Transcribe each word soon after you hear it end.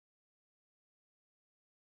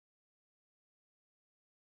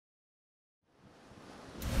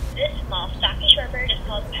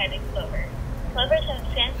called piping plover. Plovers have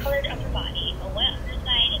sand-colored upper body, a wet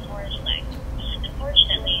underside, and orange legs.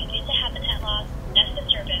 Unfortunately, due to habitat loss, nest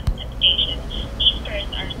disturbance, and predation, these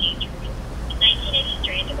birds are endangered. In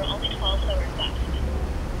 1983, there were only 12 plovers left.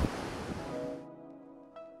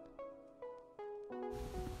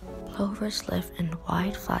 Plovers live in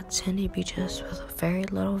wide, flat, sandy beaches with very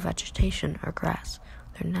little vegetation or grass.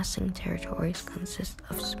 Their nesting territories consist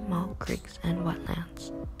of small creeks and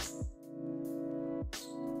wetlands.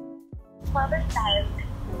 Plovers dive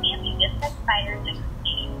mainly insect spiders and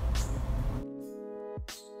crustaceans.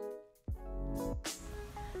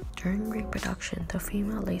 During reproduction, the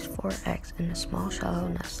female lays 4 eggs in a small shallow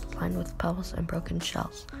nest lined with pebbles and broken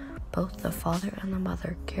shells. Both the father and the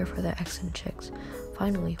mother care for their eggs and chicks.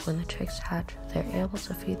 Finally, when the chicks hatch, they are able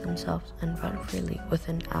to feed themselves and run freely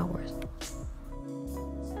within hours.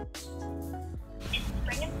 In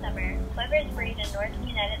spring and summer, plovers breed in northern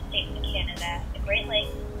United States and Canada, the Great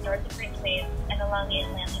Lakes, north of Great Plains, and along the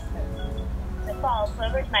Atlantic coast. In the fall,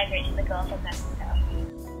 plovers migrate to the Gulf of Mexico.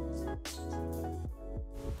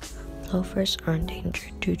 Plovers are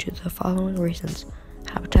endangered due to the following reasons: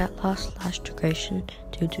 habitat loss/degradation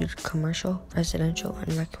due to commercial, residential,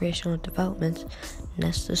 and recreational developments,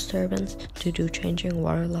 nest disturbance due to changing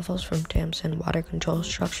water levels from dams and water control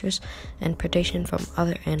structures, and predation from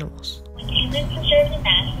other animals. When humans disturb the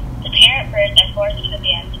nest, the parent birds are forced to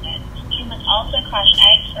abandon it. Humans also crush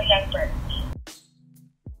eggs or young birds.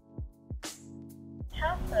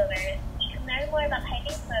 House plovers, you can learn more about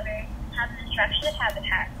piping plovers, how the destruction of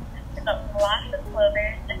habitats, about the loss of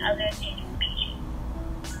plovers and other endangered species.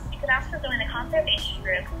 You can also join a conservation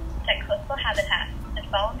group, protect coastal habitats, and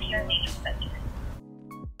volunteer in nature centers.